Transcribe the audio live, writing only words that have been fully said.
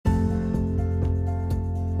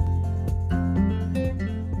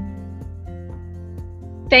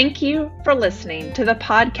Thank you for listening to the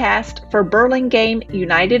podcast for Burlingame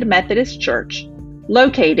United Methodist Church,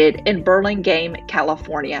 located in Burlingame,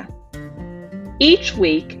 California. Each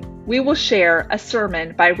week, we will share a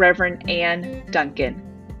sermon by Reverend Ann Duncan.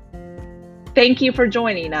 Thank you for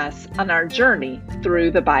joining us on our journey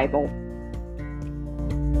through the Bible.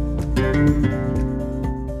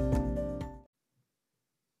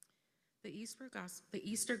 The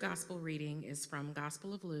Easter Gospel reading is from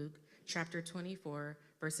Gospel of Luke, chapter 24,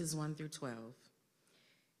 verses 1 through 12.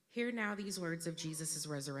 Hear now these words of Jesus'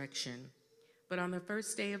 resurrection. But on the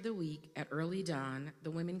first day of the week, at early dawn,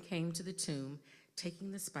 the women came to the tomb,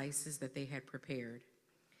 taking the spices that they had prepared.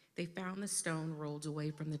 They found the stone rolled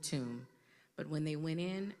away from the tomb, but when they went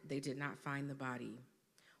in, they did not find the body.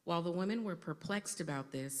 While the women were perplexed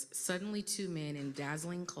about this, suddenly two men in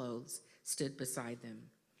dazzling clothes stood beside them.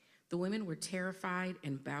 The women were terrified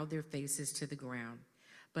and bowed their faces to the ground.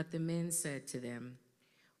 But the men said to them,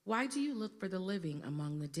 "Why do you look for the living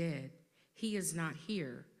among the dead? He is not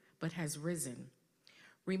here, but has risen.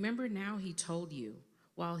 Remember now he told you,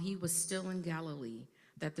 while he was still in Galilee,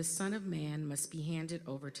 that the Son of Man must be handed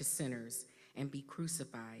over to sinners and be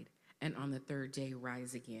crucified, and on the third day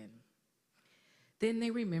rise again." Then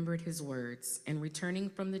they remembered his words, and returning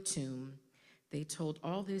from the tomb, they told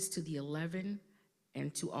all this to the 11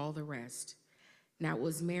 and to all the rest. Now it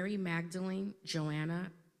was Mary Magdalene,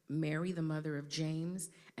 Joanna, Mary the mother of James,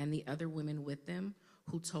 and the other women with them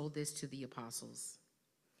who told this to the apostles.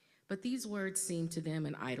 But these words seemed to them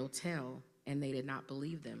an idle tale, and they did not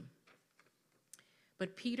believe them.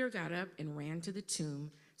 But Peter got up and ran to the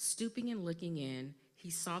tomb. Stooping and looking in, he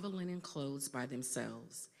saw the linen clothes by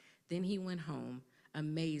themselves. Then he went home,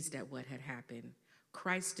 amazed at what had happened.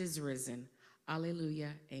 Christ is risen.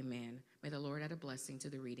 Alleluia, amen. May the Lord add a blessing to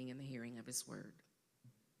the reading and the hearing of his word.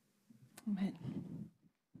 Amen.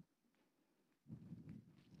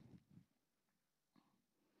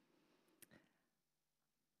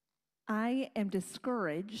 I am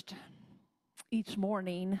discouraged each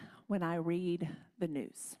morning when I read the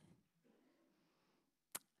news.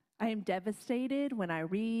 I am devastated when I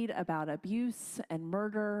read about abuse and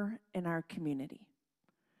murder in our community.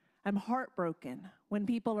 I'm heartbroken when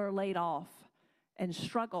people are laid off and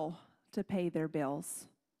struggle to pay their bills.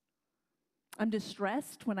 I'm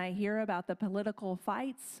distressed when I hear about the political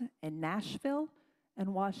fights in Nashville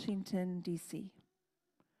and Washington, D.C.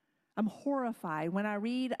 I'm horrified when I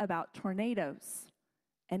read about tornadoes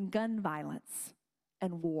and gun violence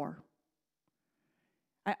and war.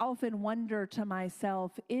 I often wonder to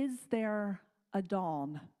myself, is there a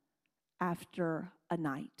dawn after a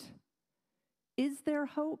night? Is there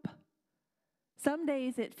hope? Some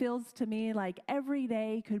days it feels to me like every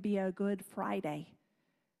day could be a Good Friday,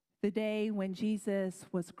 the day when Jesus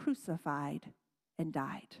was crucified and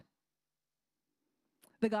died.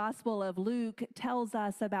 The Gospel of Luke tells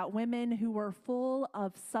us about women who were full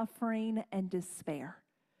of suffering and despair.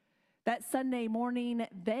 That Sunday morning,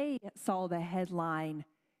 they saw the headline,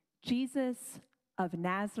 "Jesus of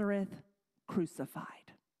Nazareth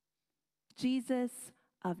crucified." Jesus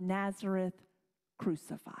of Nazareth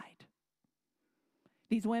crucified.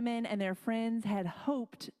 These women and their friends had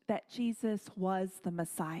hoped that Jesus was the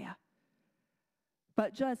Messiah.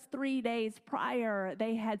 But just 3 days prior,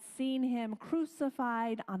 they had seen him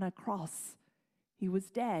crucified on a cross. He was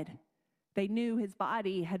dead. They knew his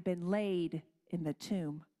body had been laid in the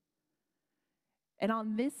tomb. And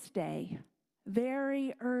on this day,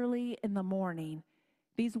 very early in the morning,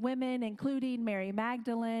 these women, including Mary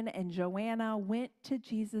Magdalene and Joanna, went to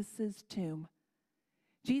Jesus' tomb.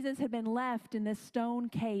 Jesus had been left in this stone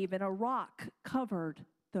cave, and a rock covered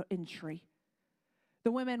the entry.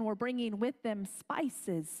 The women were bringing with them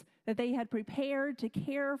spices that they had prepared to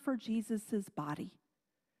care for Jesus' body.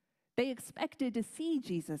 They expected to see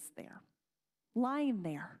Jesus there, lying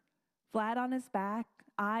there, flat on his back,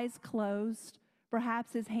 eyes closed.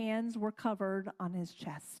 Perhaps his hands were covered on his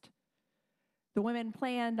chest. The women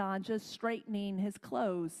planned on just straightening his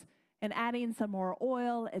clothes and adding some more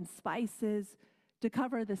oil and spices to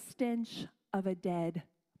cover the stench of a dead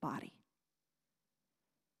body.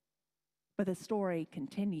 But the story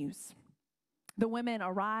continues. The women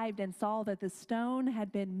arrived and saw that the stone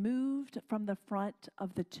had been moved from the front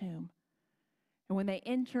of the tomb. And when they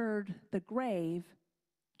entered the grave,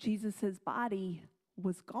 Jesus' body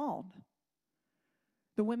was gone.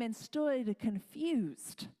 The women stood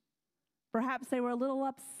confused. Perhaps they were a little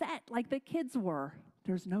upset, like the kids were.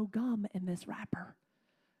 There's no gum in this wrapper.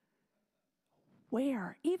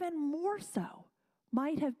 Where, even more so,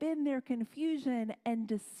 might have been their confusion and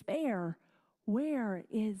despair. Where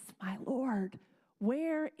is my Lord?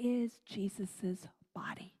 Where is Jesus'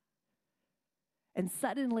 body? And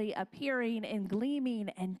suddenly appearing in gleaming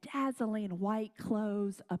and dazzling white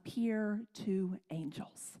clothes appear two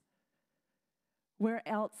angels. Where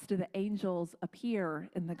else do the angels appear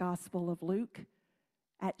in the Gospel of Luke?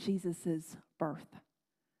 At Jesus' birth.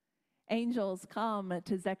 Angels come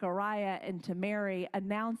to Zechariah and to Mary,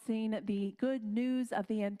 announcing the good news of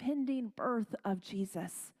the impending birth of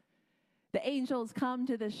Jesus. The angels come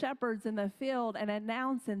to the shepherds in the field and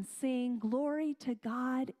announce and sing, "Glory to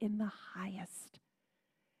God in the highest."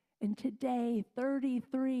 And today,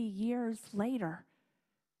 33 years later,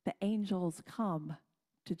 the angels come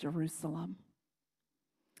to Jerusalem.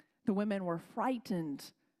 The women were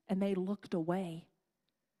frightened and they looked away.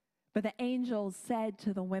 But the angels said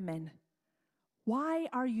to the women, "Why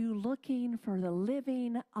are you looking for the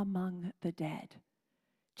living among the dead?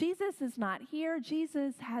 Jesus is not here.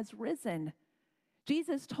 Jesus has risen.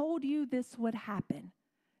 Jesus told you this would happen.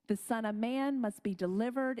 The Son of Man must be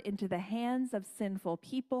delivered into the hands of sinful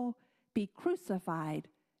people, be crucified,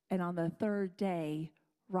 and on the third day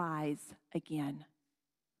rise again."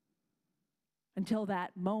 Until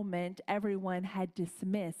that moment, everyone had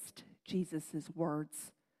dismissed Jesus'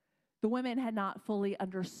 words. The women had not fully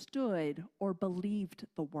understood or believed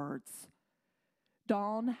the words.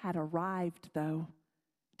 Dawn had arrived, though.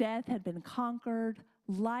 Death had been conquered,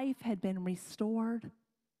 life had been restored,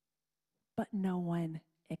 but no one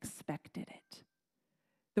expected it.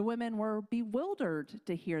 The women were bewildered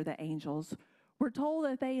to hear the angels. We're told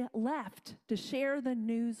that they left to share the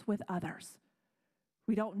news with others.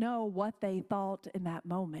 We don't know what they thought in that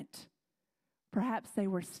moment. Perhaps they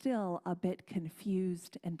were still a bit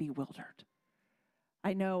confused and bewildered.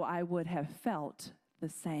 I know I would have felt the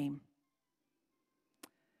same.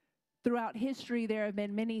 Throughout history, there have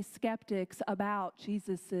been many skeptics about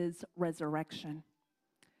Jesus' resurrection.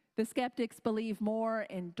 The skeptics believe more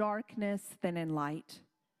in darkness than in light.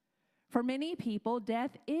 For many people,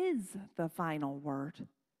 death is the final word.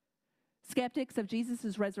 Skeptics of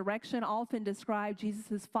Jesus' resurrection often describe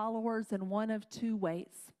Jesus' followers in one of two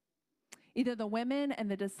ways. Either the women and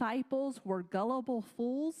the disciples were gullible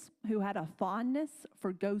fools who had a fondness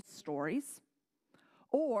for ghost stories,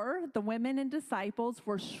 or the women and disciples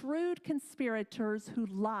were shrewd conspirators who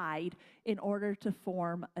lied in order to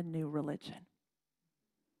form a new religion.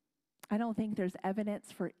 I don't think there's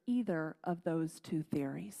evidence for either of those two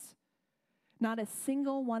theories. Not a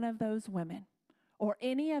single one of those women or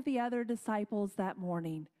any of the other disciples that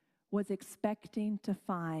morning was expecting to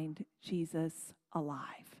find Jesus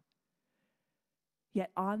alive.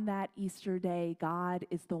 Yet on that Easter day, God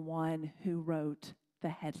is the one who wrote the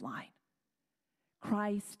headline.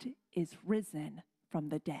 Christ is risen from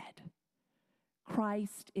the dead.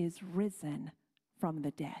 Christ is risen from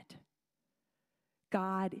the dead.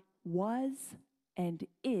 God was and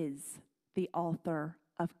is the author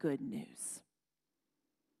of good news.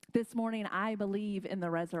 This morning, I believe in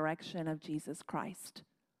the resurrection of Jesus Christ.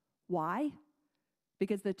 Why?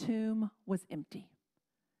 Because the tomb was empty.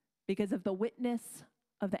 Because of the witness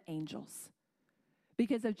of the angels.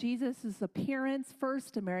 Because of Jesus' appearance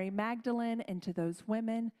first to Mary Magdalene and to those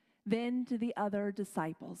women, then to the other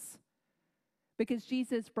disciples. Because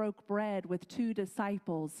Jesus broke bread with two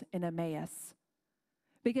disciples in Emmaus.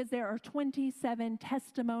 Because there are 27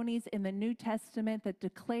 testimonies in the New Testament that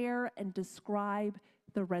declare and describe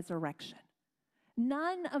the resurrection.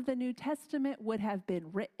 None of the New Testament would have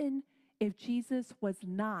been written if Jesus was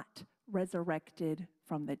not resurrected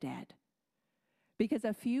from the dead. Because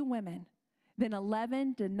a few women, then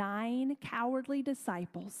 11 to 9 cowardly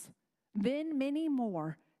disciples, then many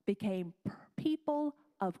more became people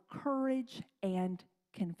of courage and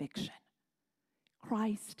conviction.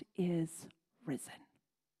 Christ is risen.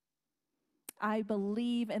 I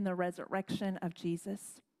believe in the resurrection of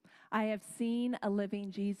Jesus. I have seen a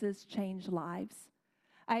living Jesus change lives.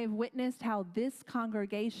 I have witnessed how this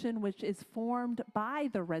congregation, which is formed by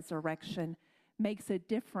the resurrection, makes a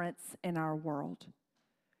difference in our world.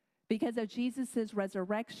 Because of Jesus'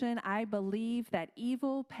 resurrection, I believe that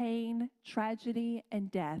evil, pain, tragedy, and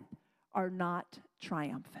death are not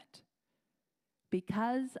triumphant.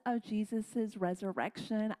 Because of Jesus'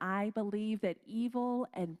 resurrection, I believe that evil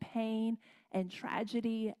and pain and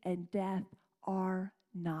tragedy and death are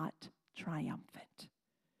not triumphant.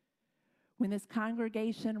 When this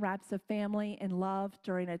congregation wraps a family in love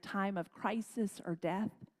during a time of crisis or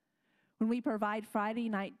death, when we provide Friday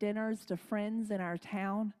night dinners to friends in our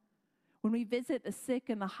town, when we visit the sick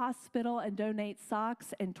in the hospital and donate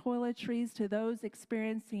socks and toiletries to those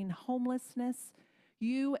experiencing homelessness,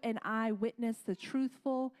 you and I witness the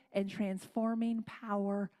truthful and transforming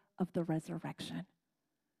power of the resurrection.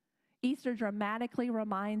 Easter dramatically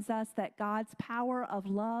reminds us that God's power of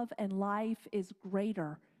love and life is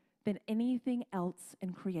greater than anything else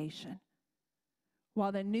in creation.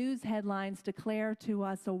 While the news headlines declare to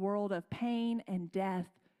us a world of pain and death,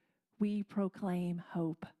 we proclaim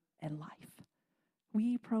hope and life.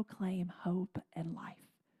 We proclaim hope and life.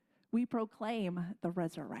 We proclaim the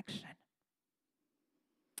resurrection.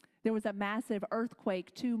 There was a massive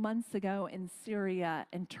earthquake 2 months ago in Syria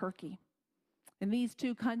and Turkey. In these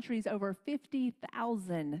two countries, over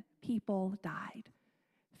 50,000 people died.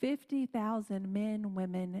 50,000 men,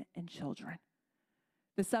 women, and children.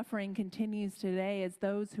 The suffering continues today as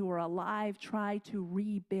those who are alive try to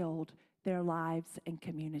rebuild their lives and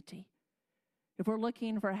community. If we're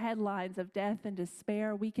looking for headlines of death and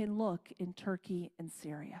despair, we can look in Turkey and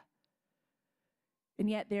Syria. And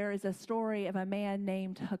yet there is a story of a man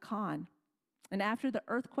named Hakan. And after the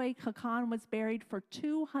earthquake, Hakan was buried for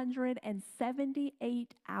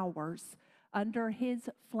 278 hours under his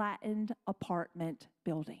flattened apartment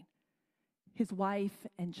building. His wife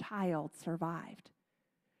and child survived.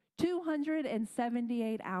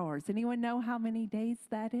 278 hours. Anyone know how many days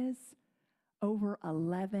that is? Over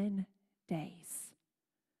 11 days.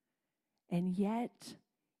 And yet,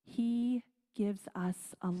 he gives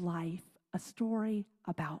us a life, a story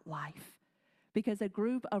about life. Because a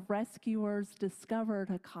group of rescuers discovered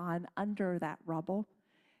Hakan under that rubble.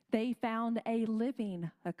 They found a living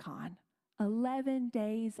Hakan 11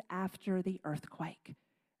 days after the earthquake,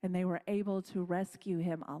 and they were able to rescue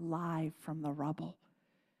him alive from the rubble.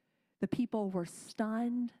 The people were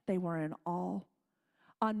stunned. They were in awe.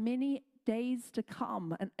 On many days to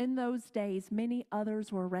come, and in those days, many others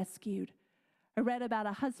were rescued. I read about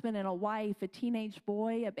a husband and a wife, a teenage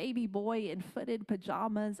boy, a baby boy in footed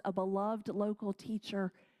pajamas, a beloved local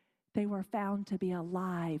teacher. They were found to be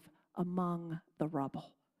alive among the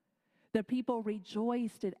rubble. The people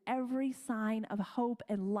rejoiced at every sign of hope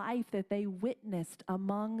and life that they witnessed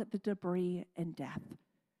among the debris and death.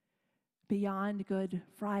 Beyond Good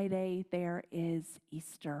Friday, there is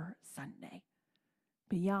Easter Sunday.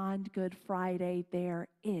 Beyond Good Friday, there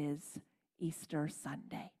is Easter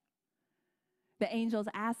Sunday. The angels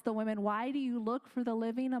asked the women, "Why do you look for the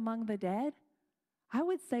living among the dead?" I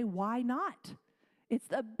would say, why not? It's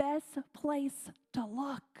the best place to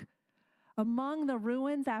look. Among the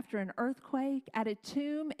ruins after an earthquake, at a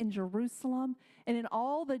tomb in Jerusalem, and in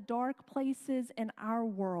all the dark places in our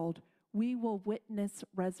world, we will witness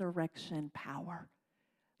resurrection power.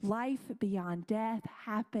 Life beyond death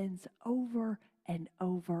happens over and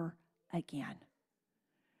over again.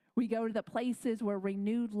 We go to the places where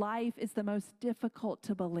renewed life is the most difficult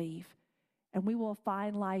to believe, and we will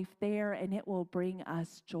find life there, and it will bring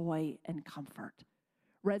us joy and comfort.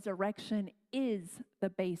 Resurrection is the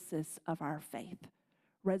basis of our faith.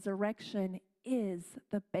 Resurrection is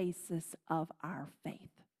the basis of our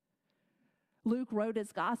faith. Luke wrote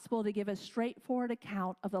his gospel to give a straightforward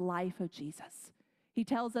account of the life of Jesus. He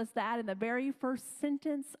tells us that in the very first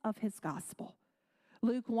sentence of his gospel.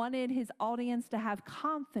 Luke wanted his audience to have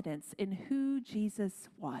confidence in who Jesus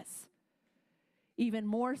was. Even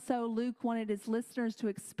more so, Luke wanted his listeners to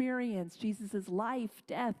experience Jesus' life,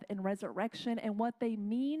 death, and resurrection and what they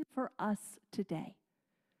mean for us today.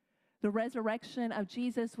 The resurrection of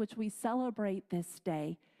Jesus, which we celebrate this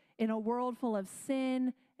day, in a world full of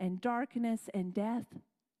sin and darkness and death,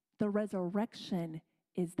 the resurrection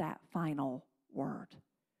is that final word.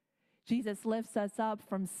 Jesus lifts us up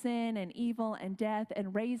from sin and evil and death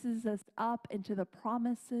and raises us up into the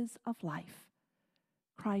promises of life.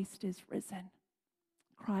 Christ is risen.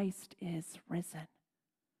 Christ is risen.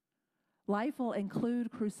 Life will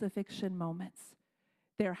include crucifixion moments.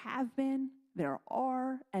 There have been, there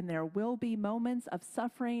are, and there will be moments of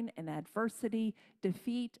suffering and adversity,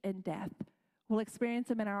 defeat and death. We'll experience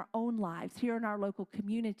them in our own lives, here in our local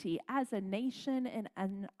community, as a nation, and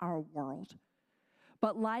in our world.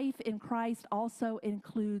 But life in Christ also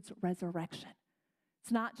includes resurrection.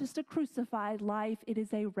 It's not just a crucified life, it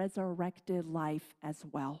is a resurrected life as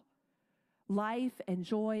well. Life and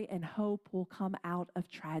joy and hope will come out of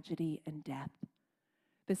tragedy and death.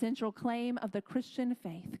 The central claim of the Christian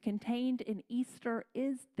faith contained in Easter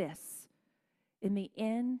is this: in the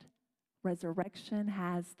end, resurrection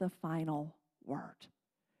has the final word.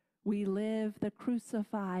 We live the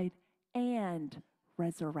crucified and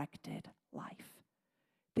resurrected life.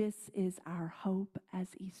 This is our hope as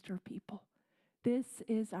Easter people. This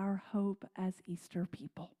is our hope as Easter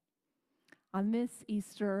people. On this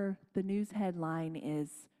Easter, the news headline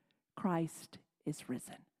is, Christ is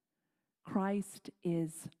risen. Christ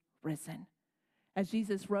is risen. As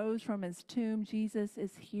Jesus rose from his tomb, Jesus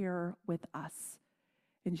is here with us.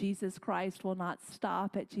 And Jesus Christ will not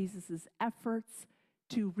stop at Jesus' efforts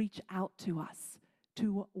to reach out to us,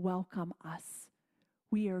 to welcome us.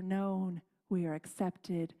 We are known, we are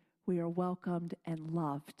accepted, we are welcomed and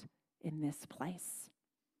loved in this place.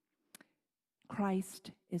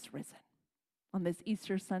 Christ is risen. On this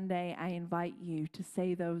Easter Sunday, I invite you to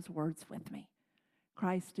say those words with me.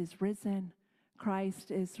 Christ is risen.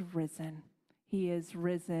 Christ is risen. He is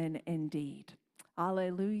risen indeed.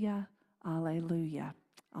 Alleluia, alleluia.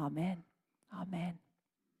 Amen, amen.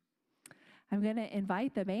 I'm going to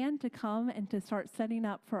invite the band to come and to start setting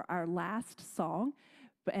up for our last song.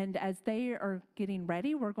 And as they are getting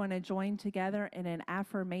ready, we're going to join together in an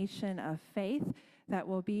affirmation of faith that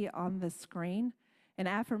will be on the screen. An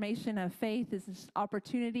affirmation of faith is an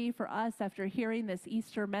opportunity for us after hearing this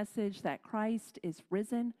Easter message that Christ is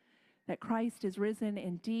risen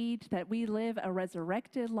indeed, that we live a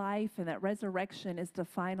resurrected life, and that resurrection is the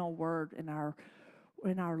final word in our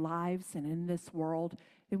lives and in this world.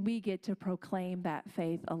 And we get to proclaim that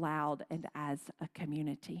faith aloud and as a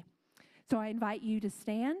community. So I invite you to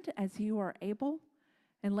stand as you are able,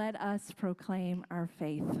 and let us proclaim our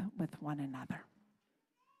faith with one another.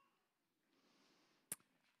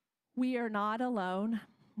 We are not alone.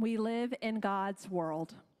 We live in God's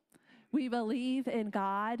world. We believe in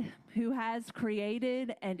God, who has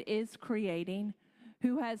created and is creating,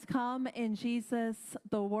 who has come in Jesus,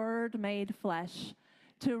 the Word made flesh,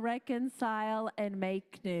 to reconcile and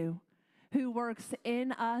make new, who works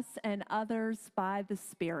in us and others by the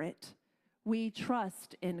Spirit. We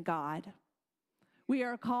trust in God. We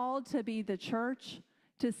are called to be the church,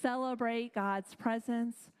 to celebrate God's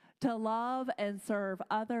presence, to love and serve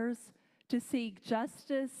others, to seek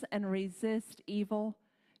justice and resist evil,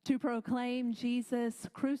 to proclaim Jesus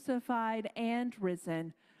crucified and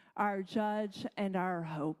risen, our judge and our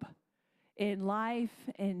hope. In life,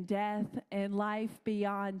 in death, and life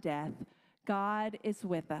beyond death, God is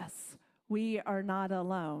with us. We are not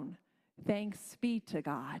alone. Thanks be to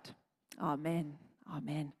God. Amen.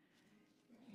 Amen.